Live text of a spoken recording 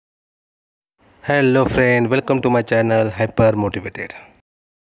Hello friend, welcome to my channel Hyper Motivated.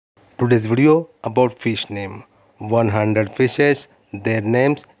 Today's video about fish name. 100 fishes, their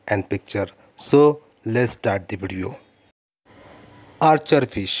names and picture. So let's start the video. Archer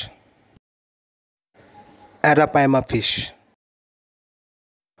fish, Arapaima fish,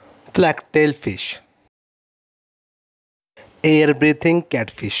 Blacktail fish, air breathing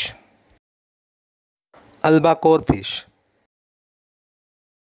catfish, Albacore fish,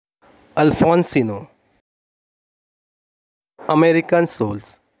 Alfonsino, American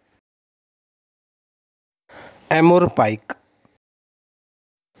soles, Amur pike,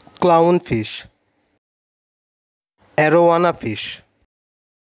 clownfish, arowana fish,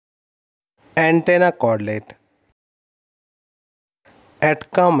 antenna codlet,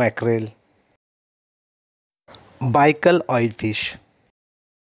 Atka mackerel, Baikal oilfish,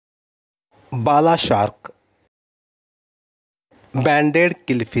 Bala shark, banded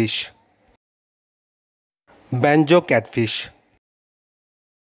killfish, banjo catfish,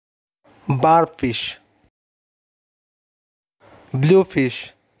 barfish,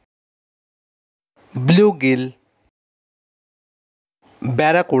 bluefish, bluegill,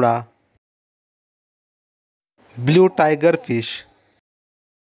 barracuda, blue tiger fish,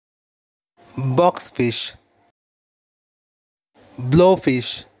 boxfish,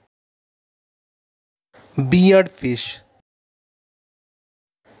 blowfish, beardfish,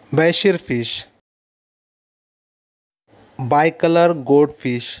 bashirfish, bicolor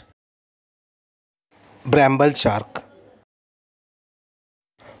goldfish, bramble shark,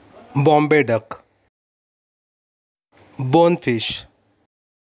 bombay duck, bonefish,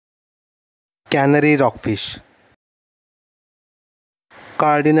 canary rockfish,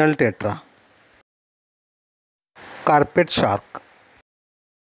 cardinal tetra, carpet shark,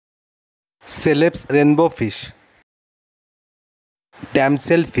 Celeb's rainbow fish,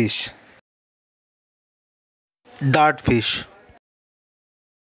 damsel fish, dartfish,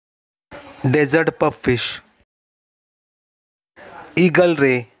 desert puffish, eagle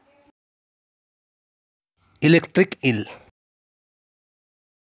ray, electric eel,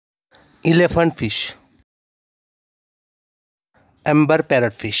 elephant fish, amber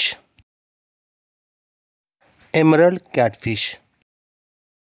parrotfish, emerald catfish,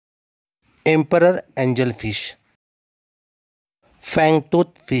 emperor angelfish,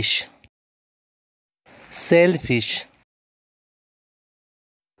 fangtooth fish, sailfish,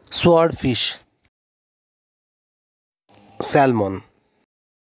 swordfish, salmon,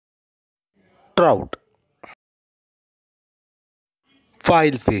 trout,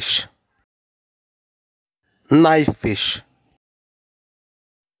 filefish, knifefish,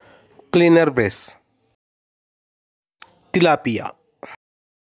 cleaner bass, tilapia,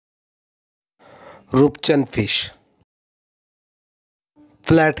 rupchan fish,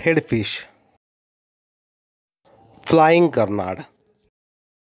 flathead fish, flying gurnard,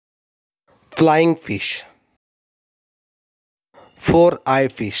 flying fish, four-eye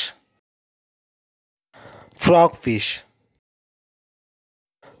fish, frogfish,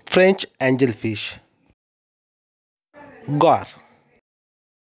 French angelfish, gar,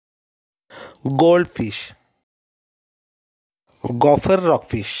 goldfish, gopher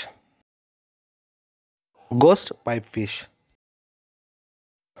rockfish, ghost pipefish,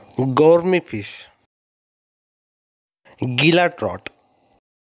 gourmet fish, gila trout,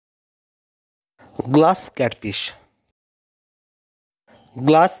 glass catfish,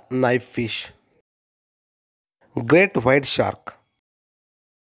 glass knife fish, great white shark,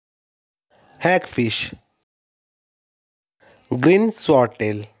 hagfish, green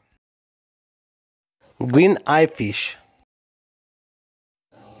swordtail, green eye fish,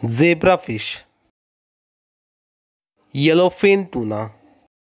 zebra fish, yellowfin tuna,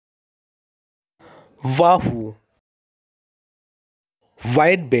 wahoo,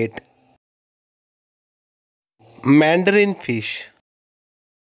 whitebait, mandarin fish,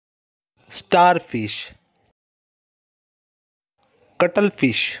 starfish,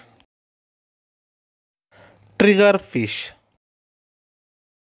 cuttlefish, triggerfish,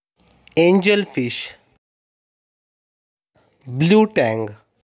 angelfish, blue tang,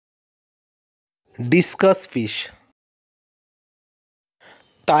 discus fish,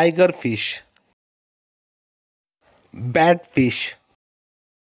 tiger fish, batfish,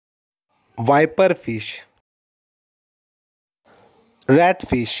 viper fish,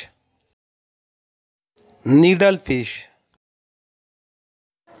 ratfish, needlefish,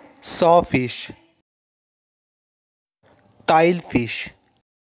 sawfish, tilefish,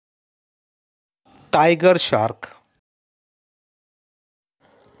 tiger shark,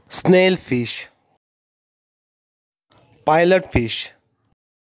 snailfish, pilotfish,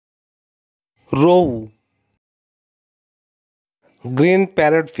 rohu, green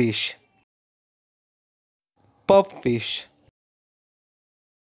parrotfish, puffish,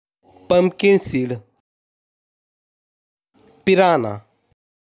 pumpkin seed, piranha,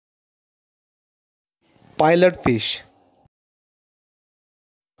 pilot fish,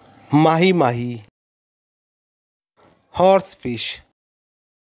 mahi mahi, horsefish,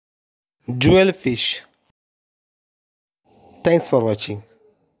 jewelfish. Thanks for watching.